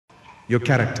your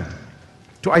character.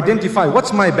 To identify,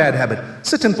 what's my bad habit?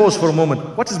 Sit and pause for a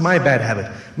moment. What is my bad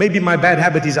habit? Maybe my bad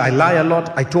habit is I lie a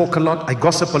lot, I talk a lot, I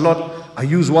gossip a lot, I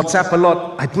use WhatsApp a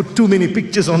lot, I put too many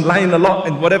pictures online a lot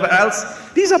and whatever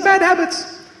else. These are bad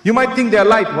habits. You might think they're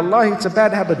light. Wallahi, it's a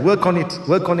bad habit. Work on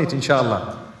it,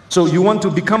 inshallah. So you want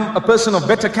to become a person of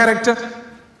better character?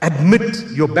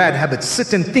 Admit your bad habits.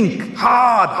 Sit and think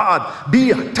hard.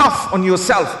 Be tough on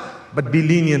yourself, but be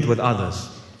lenient with others.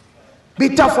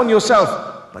 Be tough on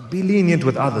yourself, but be lenient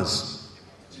with others.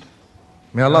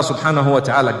 May Allah subhanahu wa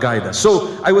ta'ala guide us.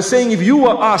 So I was saying, if you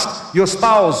were asked your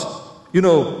spouse,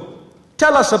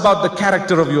 tell us about the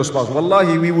character of your spouse.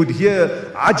 Wallahi, we would hear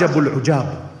ajabul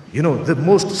ujab. The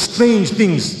most strange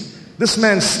things. This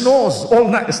man snores all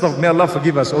night. May Allah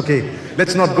forgive us. Okay,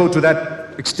 let's not go to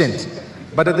that extent.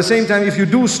 But at the same time, if you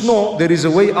do snore, there is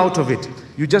a way out of it.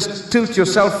 You just tilt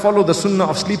yourself, follow the sunnah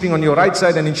of sleeping on your right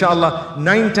side, and inshallah,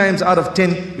 9 times out of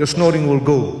 10, your snoring will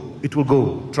go. It will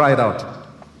go. Try it out.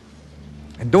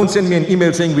 And don't send me an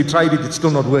email saying we tried it, it's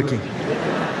still not working.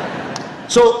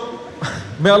 So,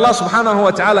 may Allah subhanahu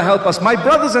wa ta'ala help us. My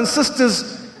brothers and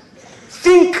sisters,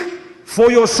 think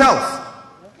for yourself.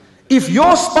 If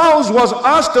your spouse was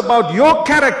asked about your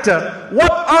character,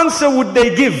 what answer would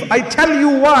they give? I tell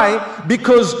you why.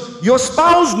 Because your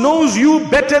spouse knows you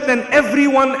better than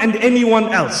everyone and anyone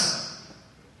else.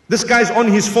 This guy's on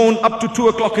his phone up to 2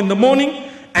 o'clock in the morning,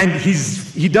 and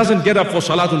he doesn't get up for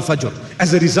Salatul Fajr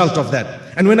as a result of that.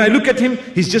 And when I look at him,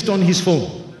 he's just on his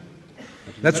phone.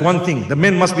 That's one thing. The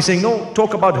men must be saying, no,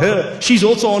 talk about her. She's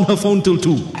also on her phone till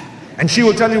 2. And she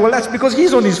will tell you, well, that's because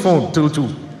he's on his phone till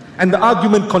 2. And the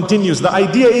argument continues. The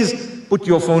idea is, put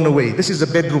your phone away. This is a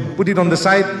bedroom. Put it on the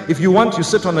side. If you want, you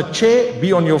sit on a chair,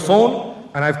 be on your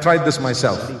phone. And I've tried this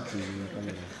myself.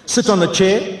 Sit on a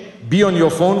chair, be on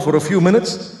your phone for a few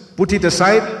minutes, put it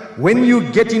aside. When you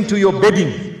get into your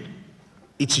bedding,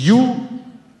 it's you.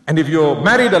 And if you're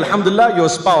married, alhamdulillah, your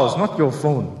spouse, not your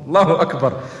phone. Allahu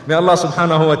Akbar. May Allah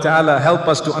subhanahu wa ta'ala help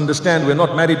us to understand we're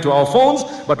not married to our phones,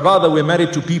 but rather we're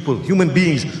married to people, human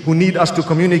beings who need us to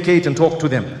communicate and talk to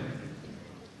them.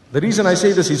 The reason I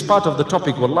say this is part of the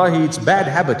topic. Wallahi, it's bad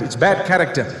habit, it's bad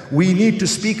character. We need to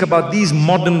speak about these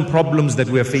modern problems that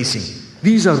we're facing.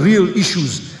 These are real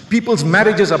issues. People's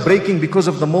marriages are breaking because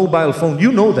of the mobile phone.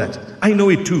 You know that. I know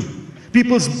it too.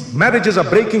 People's marriages are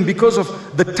breaking because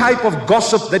of the type of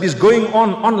gossip that is going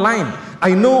on online.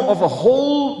 I know of a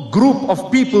whole group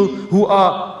of people who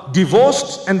are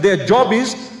divorced and their job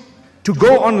is to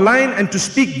go online and to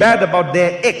speak bad about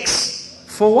their ex.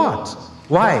 For what?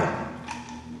 Why?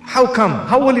 How come?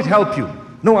 How will it help you?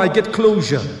 No, I get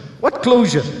closure. What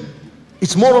closure?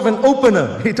 It's more of an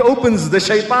opener. It opens the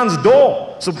shaitan's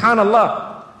door. Subhanallah.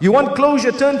 You want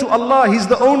closure, turn to Allah. He's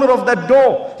the owner of that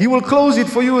door. He will close it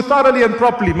for you thoroughly and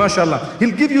properly, mashallah.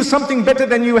 He'll give you something better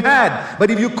than you had. But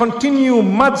if you continue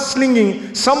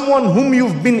mudslinging someone whom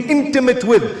you've been intimate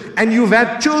with and you've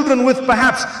had children with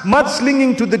perhaps,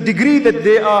 mudslinging to the degree that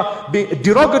they are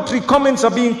derogatory comments are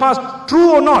being passed,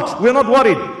 true or not, we're not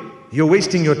worried. You're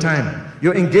wasting your time.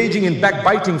 You're engaging in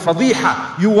backbiting,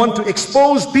 fadhiha. You want to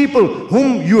expose people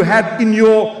whom you had in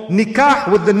your nikah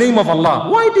with the name of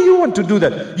Allah. Why do you want to do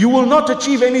that? You will not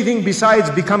achieve anything besides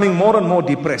becoming more and more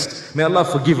depressed. May Allah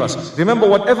forgive us. Remember,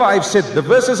 whatever I've said, the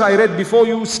verses I read before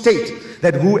you state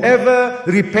that whoever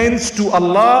repents to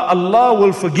Allah, Allah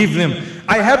will forgive them.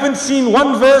 I haven't seen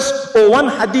one verse or one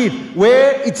hadith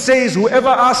where it says whoever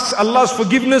asks Allah's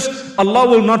forgiveness, Allah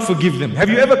will not forgive them. Have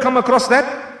you ever come across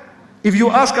that? If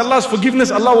you ask Allah's forgiveness,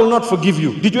 Allah will not forgive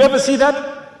you. Did you ever see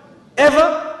that?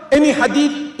 Ever? Any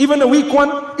hadith? Even a weak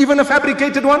one? Even a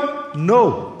fabricated one?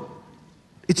 No.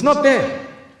 It's not there.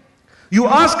 You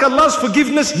ask Allah's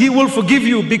forgiveness, He will forgive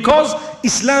you because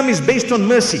Islam is based on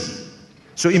mercy.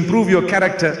 So improve your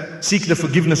character, seek the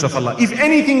forgiveness of Allah. If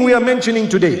anything we are mentioning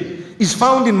today is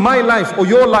found in my life or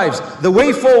your lives, the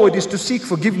way forward is to seek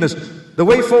forgiveness. The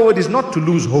way forward is not to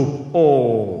lose hope.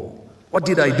 Oh, what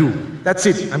did I do? That's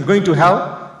it. I'm going to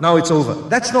hell. Now it's over.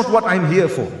 That's not what I'm here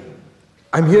for.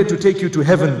 I'm here to take you to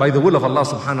heaven by the will of Allah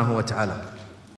subhanahu wa ta'ala.